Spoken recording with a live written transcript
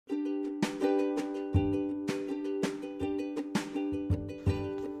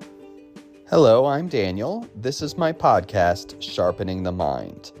Hello, I'm Daniel. This is my podcast, Sharpening the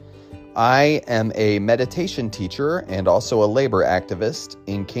Mind. I am a meditation teacher and also a labor activist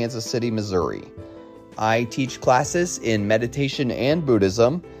in Kansas City, Missouri. I teach classes in meditation and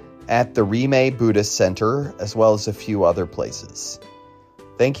Buddhism at the Rimei Buddhist Center, as well as a few other places.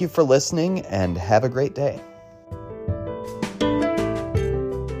 Thank you for listening and have a great day.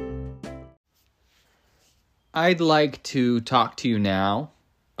 I'd like to talk to you now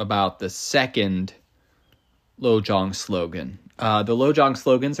about the second Lojong slogan. The Lojong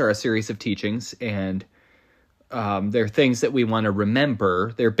slogans are a series of teachings, and they're things that we want to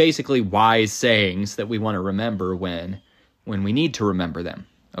remember. They're basically wise sayings that we want to remember when we need to remember them,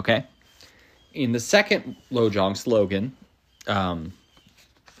 okay? In the second Lojong slogan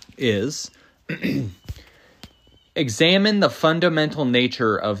is, examine the fundamental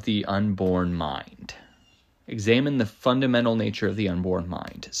nature of the unborn mind. Examine the fundamental nature of the unborn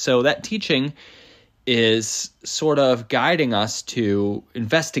mind. So that teaching is sort of guiding us to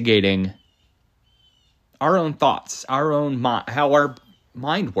investigating our own thoughts, our own how our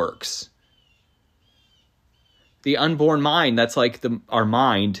mind works. The unborn mind, that's like our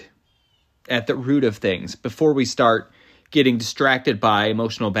mind at the root of things. Before we start getting distracted by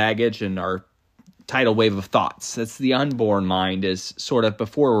emotional baggage and our tidal wave of thoughts. That's the unborn mind, is sort of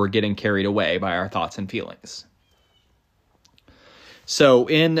before we're getting carried away by our thoughts and feelings. So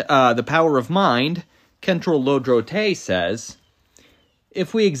in The Power of Mind, Khentrul Lodro Te says,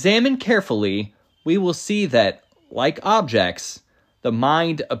 if we examine carefully, we will see that, like objects, the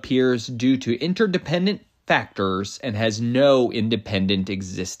mind appears due to interdependent factors and has no independent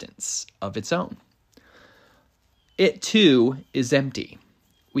existence of its own. It, too, is empty.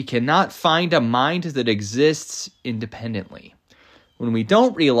 We cannot find a mind that exists independently. When we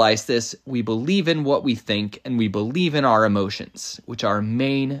don't realize this, we believe in what we think and we believe in our emotions, which are our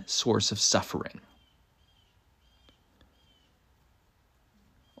main source of suffering.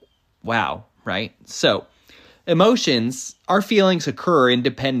 Wow, right? So, emotions, our feelings occur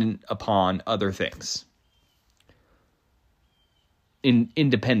independent upon other things.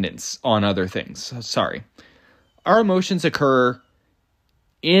 Independence on other things, sorry. Our emotions occur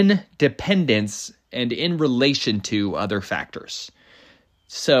in dependence and in relation to other factors.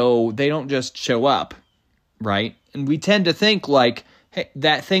 So they don't just show up, right? And we tend to think like, hey,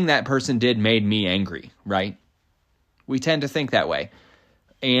 that thing that person did made me angry, right? We tend to think that way.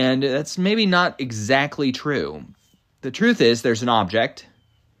 And that's maybe not exactly true. The truth is there's an object,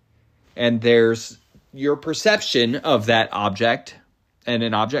 and there's your perception of that object, and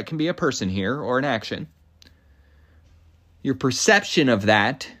an object can be a person here or an action. Your perception of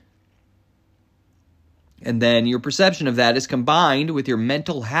that, and then your perception of that is combined with your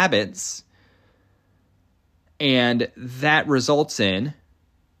mental habits, and that results in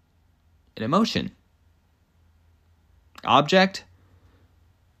an emotion. Object,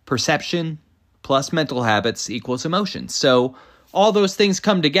 perception, plus mental habits equals emotion. So all those things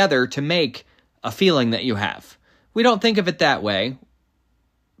come together to make a feeling that you have. We don't think of it that way,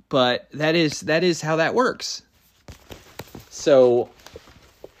 but that is how that works. So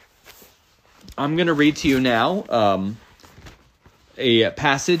I'm going to read to you now a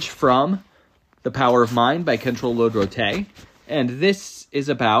passage from The Power of Mind by Khentrul Lodro Te. And this is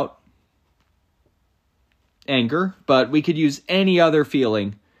about anger, but we could use any other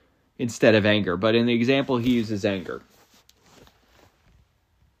feeling instead of anger. But in the example, he uses anger.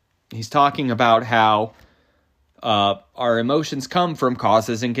 He's talking about how our emotions come from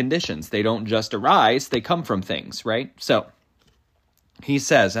causes and conditions. They don't just arise, they come from things, right? So he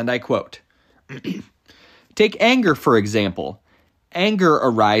says, and I quote, take anger, for example. Anger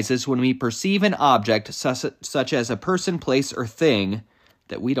arises when we perceive an object such as a person, place, or thing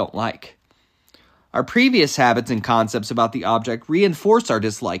that we don't like. Our previous habits and concepts about the object reinforce our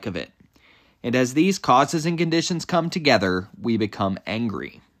dislike of it. And as these causes and conditions come together, we become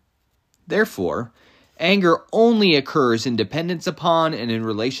angry. Therefore, anger only occurs in dependence upon and in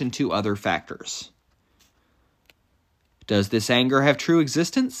relation to other factors. Does this anger have true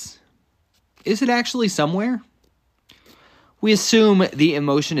existence? Is it actually somewhere? We assume the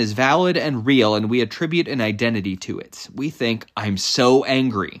emotion is valid and real, and we attribute an identity to it. We think, I'm so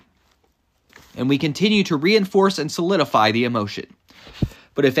angry. And we continue to reinforce and solidify the emotion.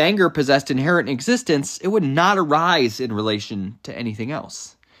 But if anger possessed inherent existence, it would not arise in relation to anything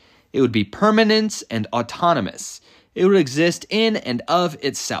else. It would be permanent and autonomous. It would exist in and of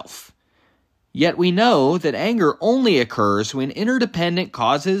itself. Yet we know that anger only occurs when interdependent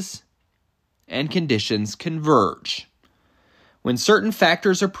causes and conditions converge. When certain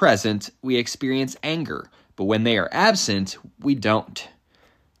factors are present, we experience anger, but when they are absent, we don't.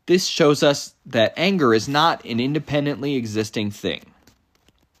 This shows us that anger is not an independently existing thing.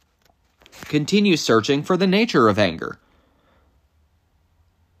 Continue searching for the nature of anger.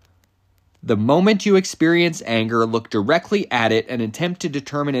 The moment you experience anger, look directly at it and attempt to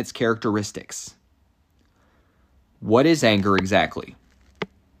determine its characteristics. What is anger exactly?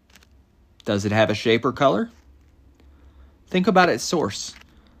 Does it have a shape or color? Think about its source.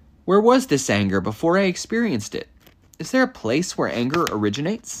 Where was this anger before I experienced it? Is there a place where anger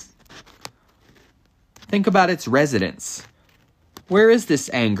originates? Think about its residence. Where is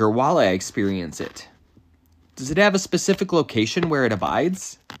this anger while I experience it? Does it have a specific location where it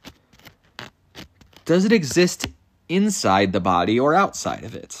abides? Does it exist inside the body or outside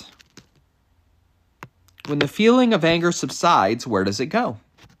of it? When the feeling of anger subsides, where does it go?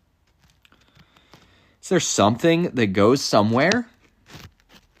 Is there something that goes somewhere?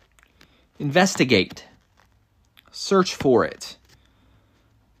 Investigate. Search for it.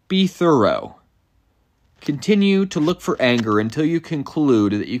 Be thorough. Continue to look for anger until you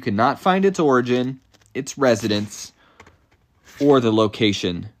conclude that you cannot find its origin, its residence, or the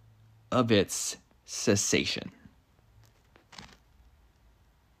location of its cessation.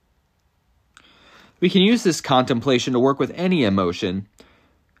 We can use this contemplation to work with any emotion,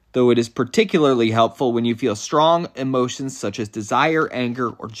 though it is particularly helpful when you feel strong emotions such as desire, anger,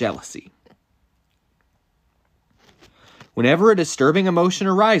 or jealousy. Whenever a disturbing emotion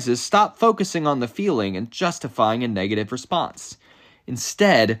arises, stop focusing on the feeling and justifying a negative response.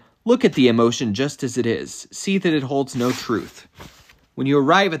 Instead, look at the emotion just as it is. See that it holds no truth. When you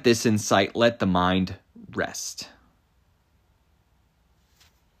arrive at this insight, let the mind rest.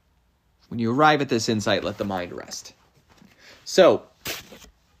 When you arrive at this insight, let the mind rest. So,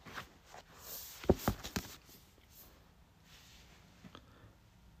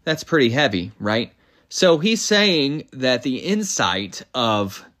 that's pretty heavy, right? So he's saying that the insight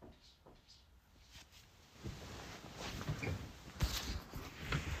of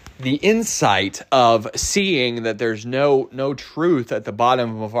seeing that there's no truth at the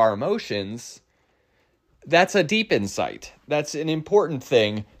bottom of our emotions, that's a deep insight. That's an important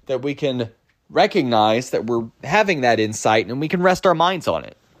thing that we can recognize that we're having that insight and we can rest our minds on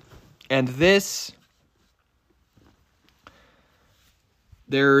it. And there's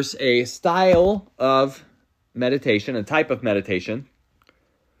a style of meditation, a type of meditation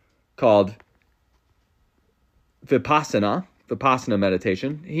called Vipassana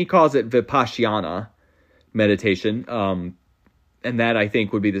meditation. He calls it Vipassana meditation, and that I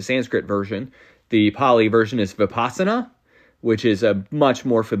think would be the Sanskrit version. The Pali version is Vipassana, which is a much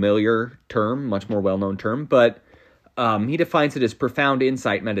more familiar term, much more well-known term, but he defines it as profound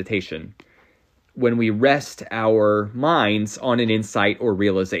insight meditation, when we rest our minds on an insight or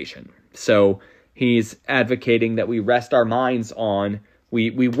realization. So he's advocating that we rest our minds on,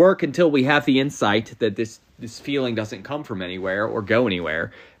 we work until we have the insight that this feeling doesn't come from anywhere or go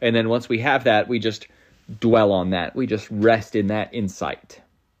anywhere. And then once we have that, we just dwell on that. We just rest in that insight.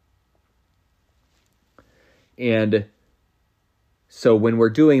 And so when we're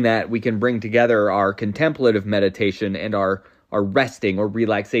doing that, we can bring together our contemplative meditation and our resting or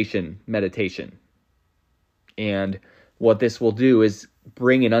relaxation meditation. And what this will do is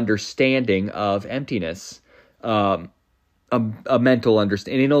bring an understanding of emptiness, a mental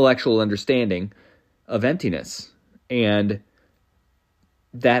understanding, an intellectual understanding of emptiness. And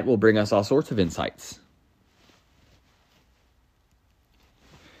that will bring us all sorts of insights.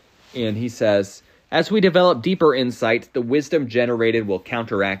 And he says, as we develop deeper insight, the wisdom generated will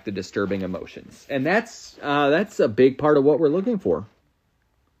counteract the disturbing emotions. And that's a big part of what we're looking for.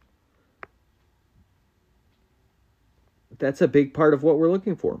 That's a big part of what we're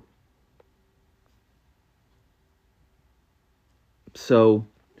looking for. So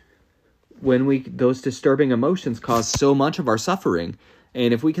when those disturbing emotions cause so much of our suffering,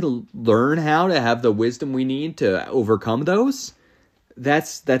 and if we can learn how to have the wisdom we need to overcome those,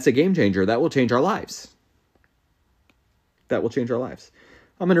 that's a game changer. That will change our lives. That will change our lives.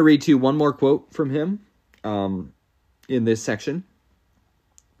 I'm going to read to you one more quote from him in this section.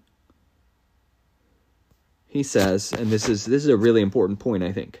 He says, and this is a really important point,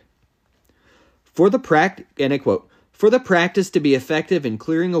 I think. And I quote, "For the practice to be effective in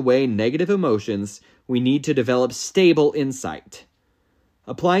clearing away negative emotions, we need to develop stable insight.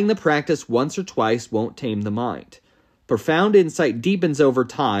 Applying the practice once or twice won't tame the mind. Profound insight deepens over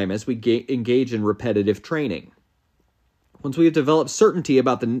time as we engage in repetitive training. Once we have developed certainty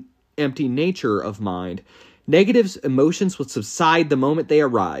about the empty nature of mind, negative emotions will subside the moment they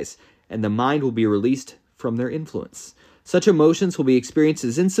arise, and the mind will be released from their influence. Such emotions will be experienced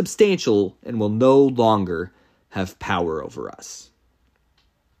as insubstantial and will no longer have power over us."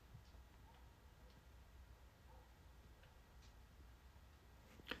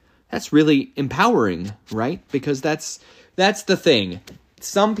 that's really empowering, right? Because that's the thing.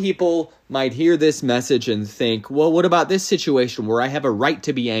 Some people might hear this message and think, well, what about this situation where I have a right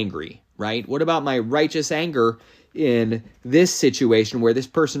to be angry, right? What about my righteous anger in this situation where this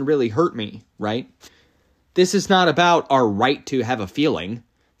person really hurt me, right? This is not about our right to have a feeling.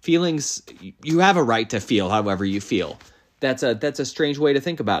 Feelings, you have a right to feel however you feel. That's a strange way to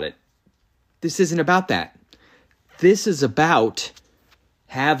think about it. This isn't about that. This is about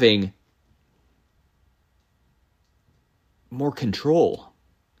having more control.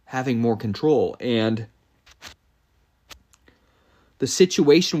 And the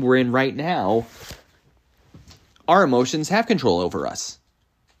situation we're in right now, our emotions have control over us.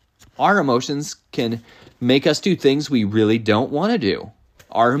 Our emotions can make us do things we really don't want to do.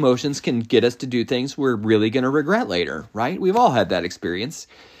 Our emotions can get us to do things we're really going to regret later, right? We've all had that experience.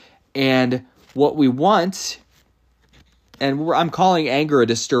 And what we want, and I'm calling anger a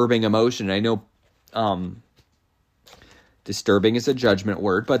disturbing emotion. I know disturbing is a judgment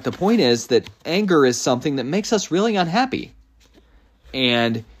word, but the point is that anger is something that makes us really unhappy.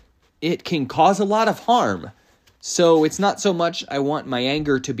 And it can cause a lot of harm. So it's not so much I want my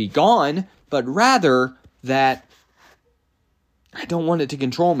anger to be gone, but rather that I don't want it to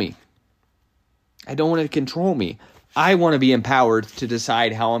control me. I want to be empowered to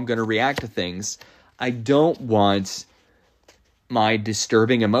decide how I'm going to react to things. I don't want my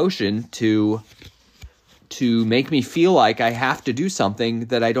disturbing emotion to make me feel like I have to do something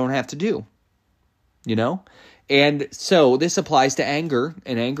that I don't have to do. You know? And so this applies to anger,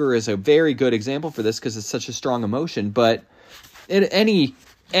 and anger is a very good example for this because it's such a strong emotion, but any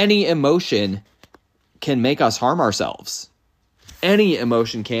emotion can make us harm ourselves. Any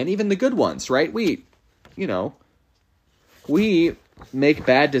emotion can, even the good ones, right? We make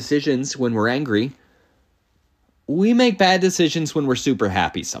bad decisions when we're angry. We make bad decisions when we're super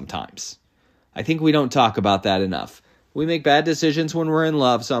happy sometimes. I think we don't talk about that enough. We make bad decisions when we're in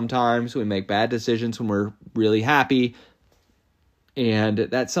love sometimes. We make bad decisions when we're really happy. And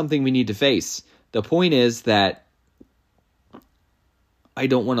that's something we need to face. The point is that I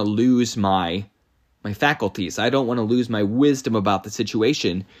don't want to lose my faculties. I don't want to lose my wisdom about the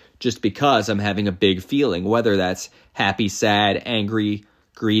situation just because I'm having a big feeling, whether that's happy, sad, angry,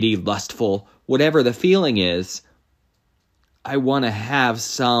 greedy, lustful, whatever the feeling is. I want to have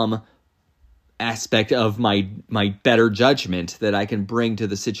some aspect of my better judgment that I can bring to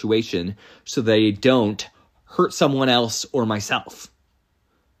the situation so they don't hurt someone else or myself.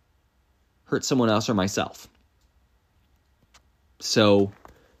 So,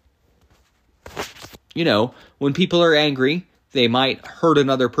 when people are angry, they might hurt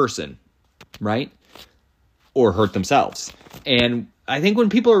another person, right? Or hurt themselves. And I think when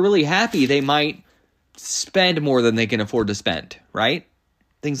people are really happy, they might spend more than they can afford to spend, right?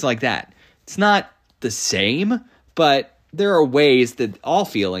 Things like that. It's not the same, but there are ways that all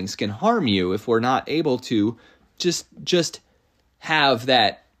feelings can harm you if we're not able to just have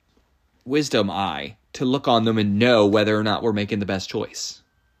that wisdom eye to look on them and know whether or not we're making the best choice.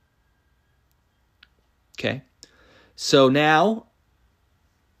 Okay? So now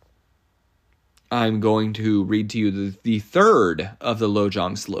I'm going to read to you the third of the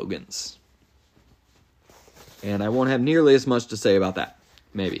Lojong slogans. And I won't have nearly as much to say about that.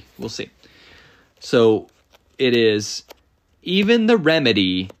 Maybe. We'll see. So it is, even the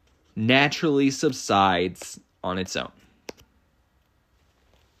remedy naturally subsides on its own.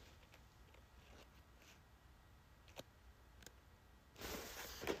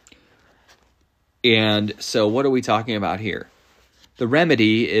 And so what are we talking about here? The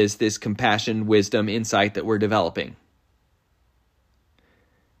remedy is this compassion, wisdom, insight that we're developing.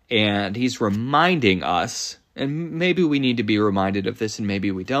 And he's reminding us, and maybe we need to be reminded of this and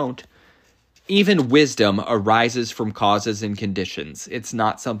maybe we don't, even wisdom arises from causes and conditions. It's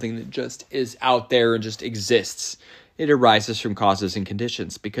not something that just is out there and just exists. It arises from causes and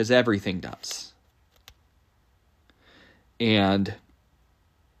conditions because everything does. And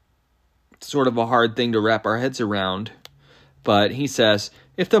it's sort of a hard thing to wrap our heads around. But he says,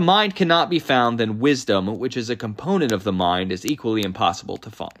 if the mind cannot be found, then wisdom, which is a component of the mind, is equally impossible to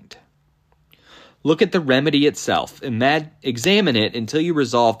find. Look at the remedy itself. Examine it until you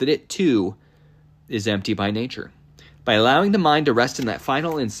resolve that it, too, is empty by nature. By allowing the mind to rest in that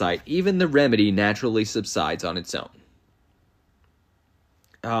final insight, even the remedy naturally subsides on its own.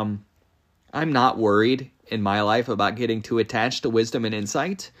 I'm not worried in my life about getting too attached to wisdom and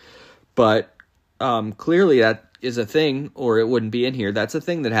insight, but clearly that is a thing, or it wouldn't be in here. That's a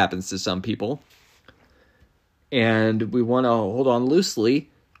thing that happens to some people. And we want to hold on loosely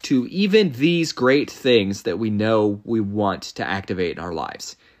to even these great things that we know we want to activate in our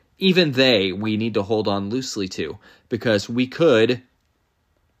lives. even we need to hold on loosely to, because we could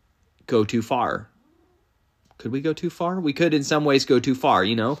go too far. Could we go too far? We could in some ways go too far,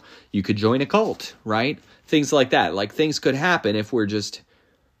 You could join a cult, right? Things like that. Like, things could happen if we're just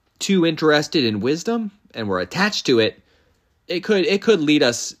too interested in wisdom and we're attached to it. It could lead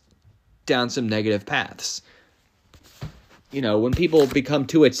us down some negative paths. When people become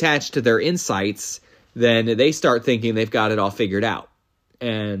too attached to their insights, then they start thinking they've got it all figured out.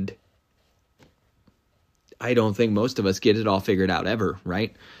 And I don't think most of us get it all figured out ever,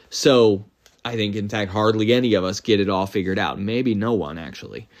 right? So I think, in fact, hardly any of us get it all figured out. Maybe no one,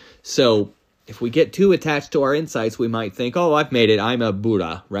 actually. So if we get too attached to our insights, we might think, oh, I've made it. I'm a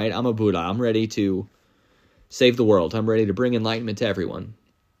Buddha, right? I'm a Buddha. I'm ready to save the world. I'm ready to bring enlightenment to everyone.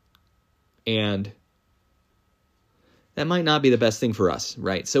 And that might not be the best thing for us,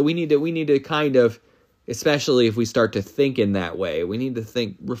 right? So we need to kind of, especially if we start to think in that way, we need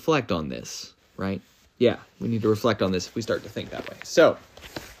to reflect on this, right? Yeah, we need to reflect on this if we start to think that way. So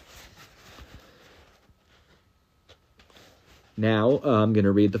now I'm going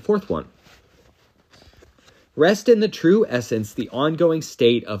to read the fourth one. Rest in the true essence, the ongoing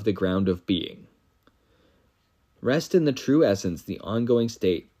state of the ground of being. Rest in the true essence, the ongoing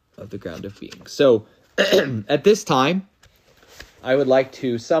state of the ground of being. So at this time, I would like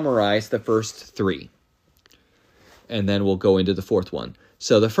to summarize the first three, and then we'll go into the fourth one.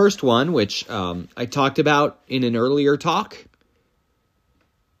 So the first one, which I talked about in an earlier talk,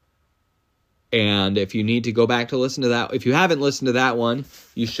 and if you need to go back to listen to that, if you haven't listened to that one,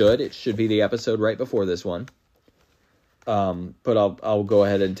 you should. It should be the episode right before this one. But I'll go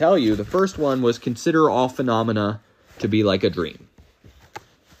ahead and tell you. The first one was consider all phenomena to be like a dream.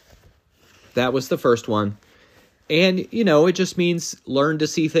 That was the first one. And, it just means learn to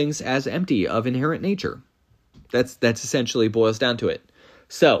see things as empty of inherent nature. That's essentially boils down to it.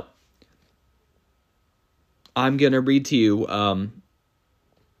 So, I'm going to read to you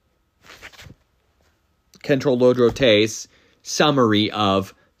Khentrul Lodro Tay's summary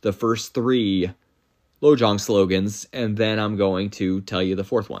of the first three Lojong slogans, and then I'm going to tell you the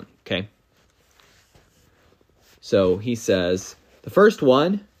fourth one, okay? So he says, the first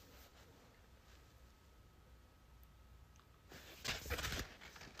one,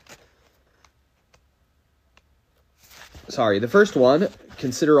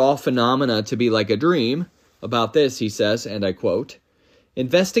 consider all phenomena to be like a dream. About this, he says, and I quote,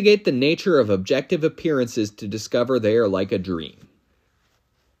 investigate the nature of objective appearances to discover they are like a dream.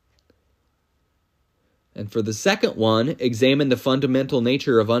 And for the second one, examine the fundamental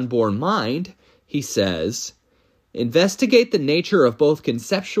nature of unborn mind, he says, investigate the nature of both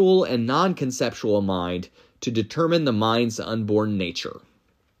conceptual and non-conceptual mind to determine the mind's unborn nature.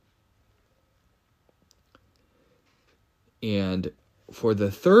 And for the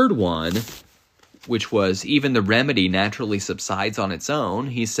third one, which was even the remedy naturally subsides on its own,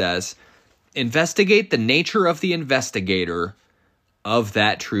 he says, investigate the nature of the investigator of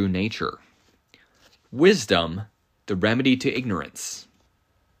that true nature. Wisdom, the remedy to ignorance,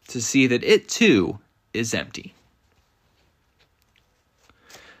 to see that it too is empty.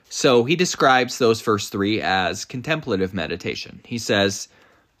 So he describes those first three as contemplative meditation. He says,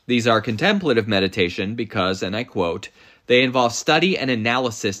 these are contemplative meditation because, and I quote, they involve study and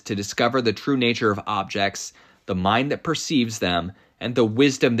analysis to discover the true nature of objects, the mind that perceives them, and the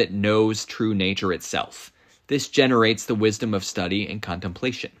wisdom that knows true nature itself. This generates the wisdom of study and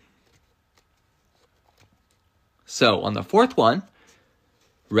contemplation. So, on the fourth one,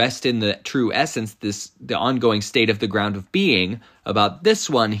 rest in the true essence, the ongoing state of the ground of being. About this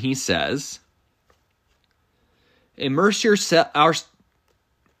one, he says, immerse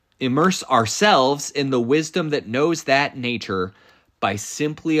ourselves in the wisdom that knows that nature by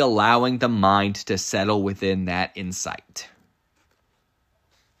simply allowing the mind to settle within that insight.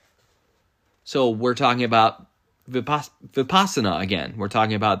 So we're talking about vipassana again. We're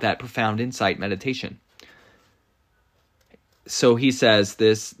talking about that profound insight meditation. So he says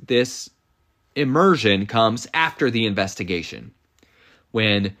this immersion comes after the investigation,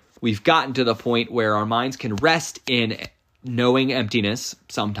 when we've gotten to the point where our minds can rest in knowing emptiness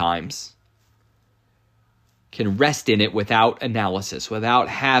sometimes, can rest in it without analysis, without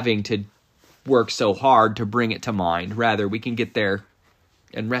having to work so hard to bring it to mind. Rather, we can get there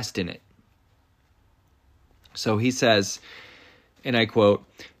and rest in it. So he says, and I quote,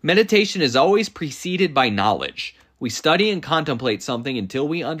 meditation is always preceded by knowledge. We study and contemplate something until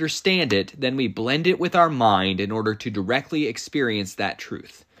we understand it, then we blend it with our mind in order to directly experience that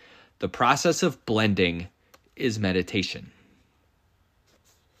truth. The process of blending is meditation.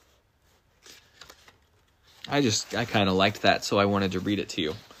 I kind of liked that, so I wanted to read it to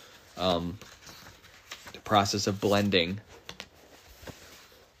you. the process of blending.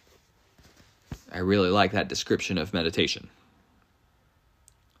 I really like that description of meditation.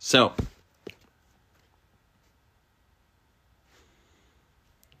 So,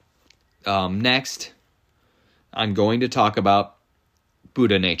 next, I'm going to talk about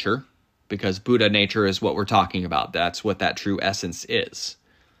Buddha nature, because Buddha nature is what we're talking about. That's what that true essence is.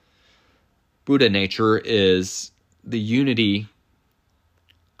 Buddha nature is the unity.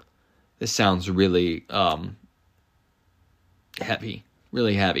 This sounds really heavy,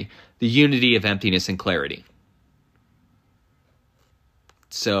 really heavy. The unity of emptiness and clarity.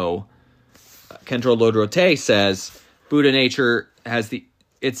 So, Khenpo Lodro Te says, Buddha nature has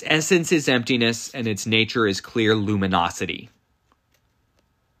its essence is emptiness and its nature is clear luminosity.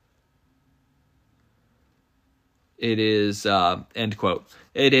 It is, end quote,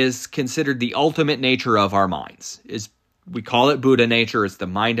 it is considered the ultimate nature of our minds. We call it Buddha nature. It's the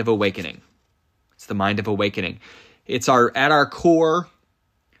mind of awakening. It's the mind of awakening. At our core,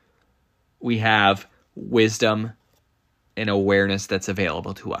 we have wisdom and awareness that's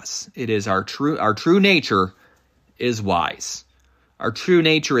available to us. It is our true nature is wise. Our true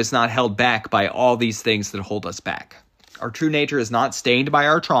nature is not held back by all these things that hold us back. Our true nature is not stained by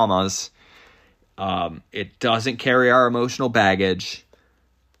our traumas. It doesn't carry our emotional baggage.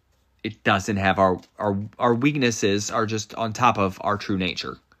 It doesn't have our weaknesses are just on top of our true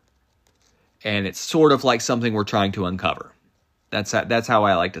nature. And it's sort of like something we're trying to uncover. That's how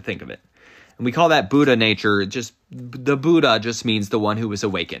I like to think of it. And we call that Buddha nature. The Buddha just means the one who was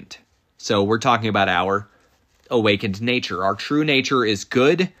awakened. So we're talking about our awakened nature. Our true nature is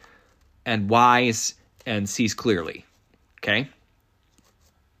good and wise and sees clearly. Okay?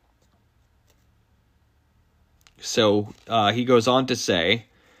 So he goes on to say,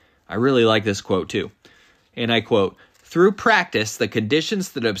 I really like this quote too, and I quote, "Through practice, the conditions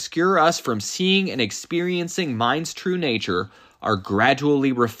that obscure us from seeing and experiencing mind's true nature are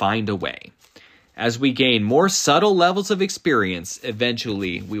gradually refined away. As we gain more subtle levels of experience,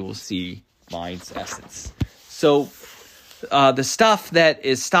 eventually we will see mind's essence." So the stuff that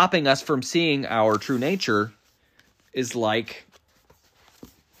is stopping us from seeing our true nature is like,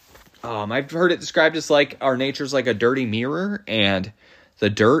 I've heard it described as like our nature's like a dirty mirror, and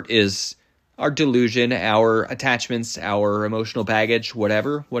the dirt is our delusion, our attachments, our emotional baggage,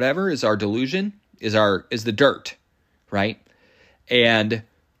 whatever is our delusion, is the dirt, right? And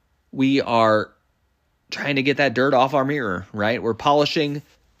we are trying to get that dirt off our mirror, right? We're polishing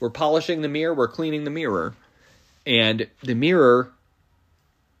the mirror, we're cleaning the mirror. And the mirror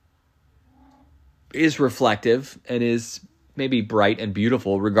is reflective and is maybe bright and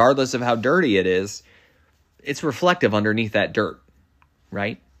beautiful, regardless of how dirty it is. It's reflective underneath that dirt,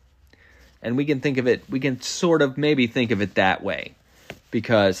 right? And we can sort of maybe think of it that way,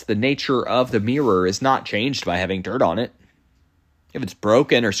 because the nature of the mirror is not changed by having dirt on it. If it's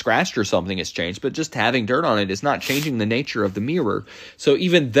broken or scratched or something, it's changed, but just having dirt on it is not changing the nature of the mirror. So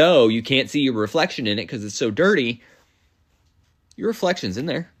even though you can't see your reflection in it because it's so dirty, your reflection's in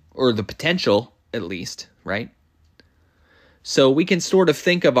there, or the potential at least, right? So we can sort of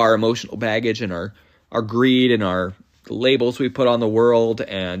think of our emotional baggage and our greed and our labels we put on the world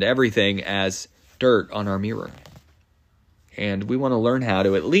and everything as dirt on our mirror. And we want to learn how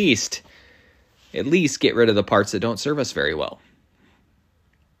to at least get rid of the parts that don't serve us very well.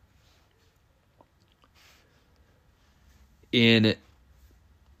 In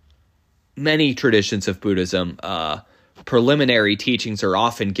many traditions of Buddhism, preliminary teachings are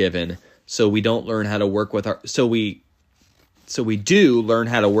often given, so we don't learn how to work with so we do learn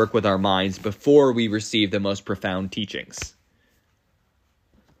how to work with our minds before we receive the most profound teachings.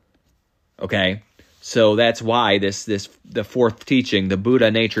 Okay? So that's why the fourth teaching, the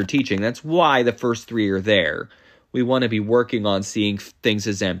Buddha nature teaching, that's why the first three are there. We want to be working on seeing things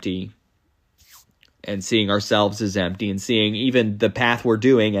as empty, and seeing ourselves as empty, and seeing even the path we're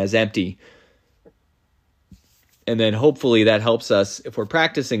doing as empty. And then hopefully that helps us, if we're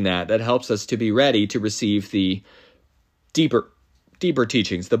practicing that helps us to be ready to receive the deeper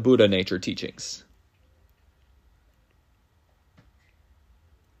teachings, the Buddha nature teachings.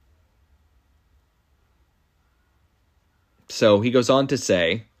 So he goes on to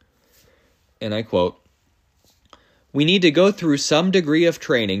say, and I quote, "We need to go through some degree of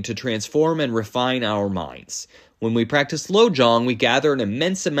training to transform and refine our minds. When we practice Lojong, we gather an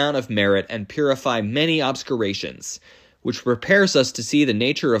immense amount of merit and purify many obscurations, which prepares us to see the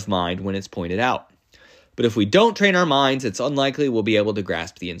nature of mind when it's pointed out. But if we don't train our minds, it's unlikely we'll be able to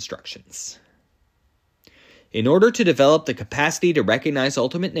grasp the instructions. In order to develop the capacity to recognize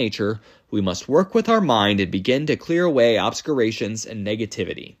ultimate nature, we must work with our mind and begin to clear away obscurations and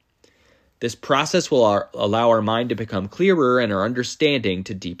negativity. This process will allow our mind to become clearer and our understanding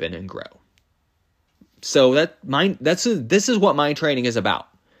to deepen and grow. So this is what mind training is about.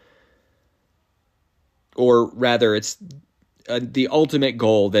 Or rather, it's the ultimate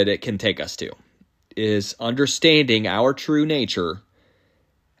goal that it can take us to, is understanding our true nature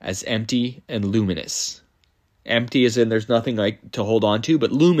as empty and luminous. Empty as in there's nothing like to hold on to,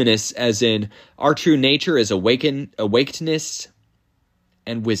 but luminous as in our true nature is awakeness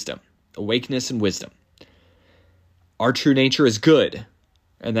and wisdom. Awakeness and wisdom. Our true nature is good,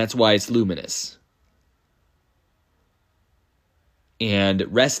 and that's why it's luminous. And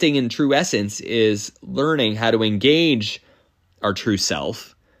resting in true essence is learning how to engage our true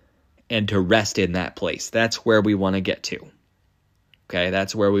self and to rest in that place. That's where we want to get to. Okay,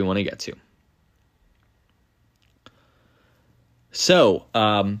 that's where we want to get to. So,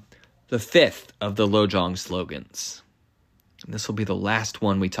 the fifth of the Lojong slogans. This will be the last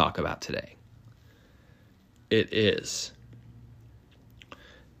one we talk about today. It is,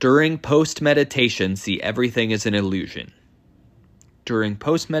 during post-meditation, see everything as an illusion. During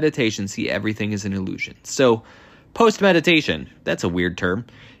post-meditation, see everything as an illusion. So, post-meditation, that's a weird term.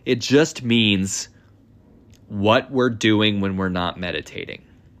 It just means what we're doing when we're not meditating.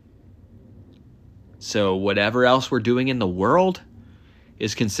 So, whatever else we're doing in the world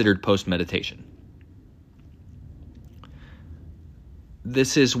is considered post-meditation.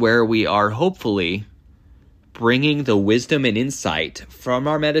 This is where we are hopefully bringing the wisdom and insight from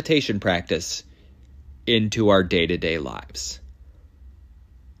our meditation practice into our day-to-day lives.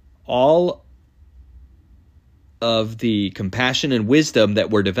 All of the compassion and wisdom that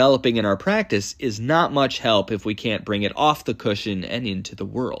we're developing in our practice is not much help if we can't bring it off the cushion and into the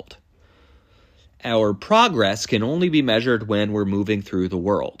world. Our progress can only be measured when we're moving through the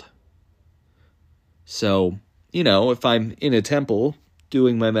world. So, if I'm in a temple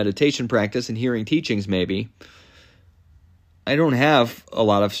doing my meditation practice and hearing teachings maybe, I don't have a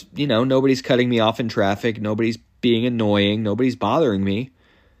lot of, nobody's cutting me off in traffic, nobody's being annoying, nobody's bothering me.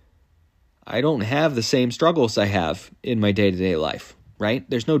 I don't have the same struggles I have in my day-to-day life, right?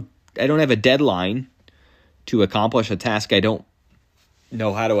 I don't have a deadline to accomplish a task I don't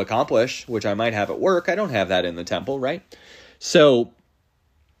know how to accomplish, which I might have at work. I don't have that in the temple, right? So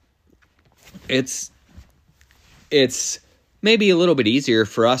it's maybe a little bit easier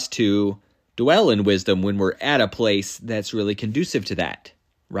for us to dwell in wisdom when we're at a place that's really conducive to that,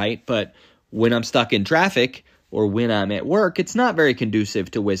 right? But when I'm stuck in traffic or when I'm at work, it's not very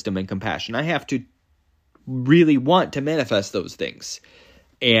conducive to wisdom and compassion. I have to really want to manifest those things.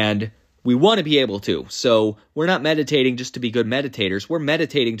 And we want to be able to. So we're not meditating just to be good meditators. We're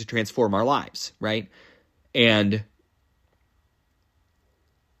meditating to transform our lives, right? And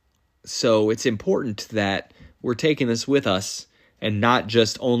so it's important that we're taking this with us and not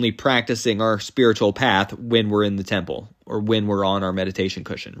just only practicing our spiritual path when we're in the temple or when we're on our meditation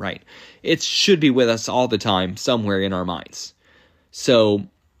cushion, right? It should be with us all the time, somewhere in our minds. So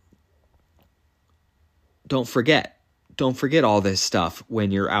don't forget all this stuff when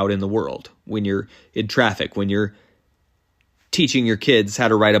you're out in the world, when you're in traffic, when you're teaching your kids how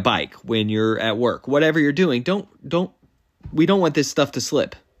to ride a bike, when you're at work, whatever you're doing. We don't want this stuff to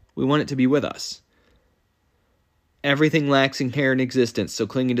slip. We want it to be with us. Everything lacks inherent existence, so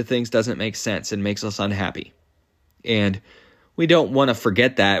clinging to things doesn't make sense and makes us unhappy. And we don't want to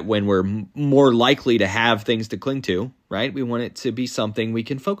forget that when we're more likely to have things to cling to, right? We want it to be something we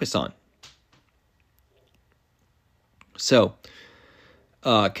can focus on. So,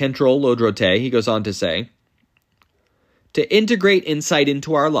 Khentrul Lodrö, he goes on to say, to integrate insight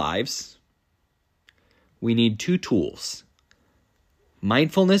into our lives, we need two tools,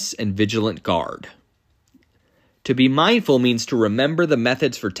 mindfulness and vigilant guard. To be mindful means to remember the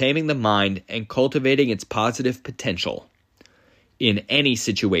methods for taming the mind and cultivating its positive potential in any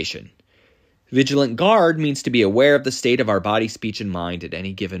situation. Vigilant guard means to be aware of the state of our body, speech, and mind at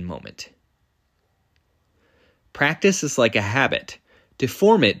any given moment. Practice is like a habit. To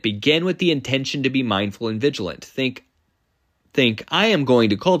form it, begin with the intention to be mindful and vigilant. Think, I am going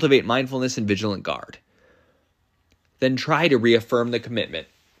to cultivate mindfulness and vigilant guard. Then try to reaffirm the commitment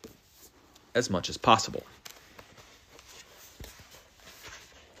as much as possible.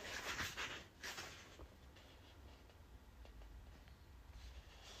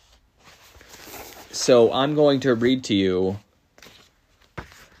 So I'm going to read to you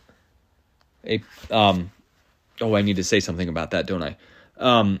I need to say something about that, don't I?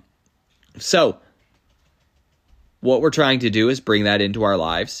 So what we're trying to do is bring that into our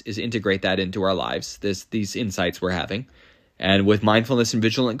lives, is integrate that into our lives, these insights we're having. And with mindfulness and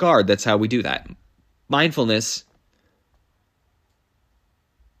vigilant guard, that's how we do that. Mindfulness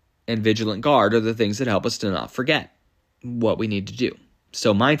and vigilant guard are the things that help us to not forget what we need to do.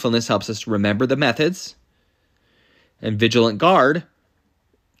 So mindfulness helps us to remember the methods, and vigilant guard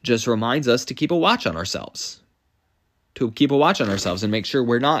just reminds us to keep a watch on ourselves. And make sure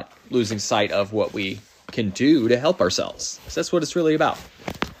we're not losing sight of what we can do to help ourselves. So that's what it's really about.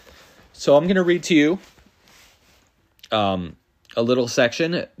 So I'm going to read to you a little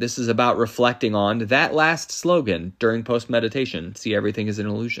section. This is about reflecting on that last slogan during post-meditation, see everything as an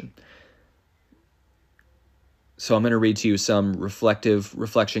illusion. So I'm going to read to you some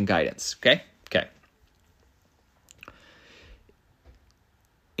reflection guidance, okay? Okay.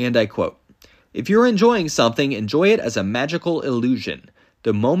 And I quote, "If you're enjoying something, enjoy it as a magical illusion.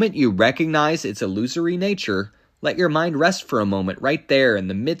 The moment you recognize its illusory nature, let your mind rest for a moment right there in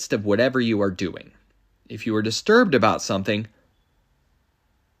the midst of whatever you are doing. If you are disturbed about something,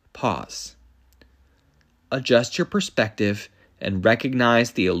 pause. Adjust your perspective and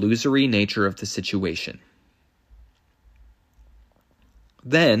recognize the illusory nature of the situation.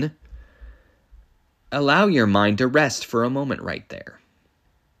 Then, allow your mind to rest for a moment right there.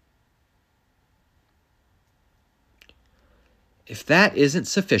 If that isn't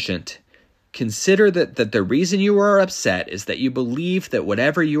sufficient, consider that the reason you are upset is that you believe that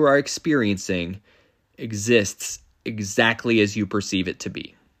whatever you are experiencing exists exactly as you perceive it to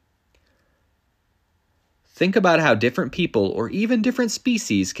be. Think about how different people or even different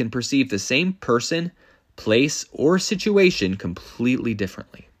species can perceive the same person, place, or situation completely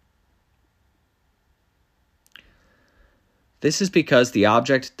differently. This is because the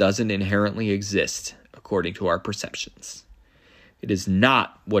object doesn't inherently exist according to our perceptions. It is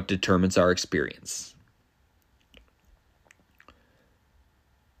not what determines our experience.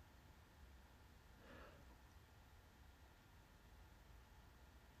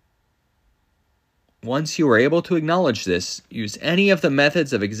 Once you are able to acknowledge this, use any of the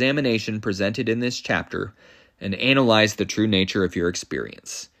methods of examination presented in this chapter and analyze the true nature of your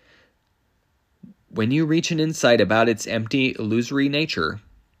experience. When you reach an insight about its empty, illusory nature,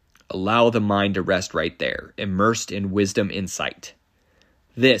 allow the mind to rest right there, immersed in wisdom insight.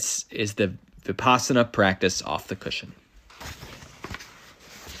 This is the Vipassana practice off the cushion.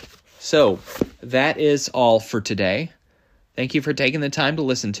 So, that is all for today. Thank you for taking the time to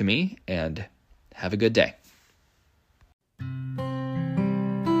listen to me, and have a good day.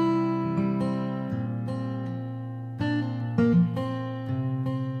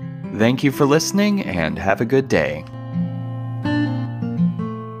 Thank you for listening, and have a good day.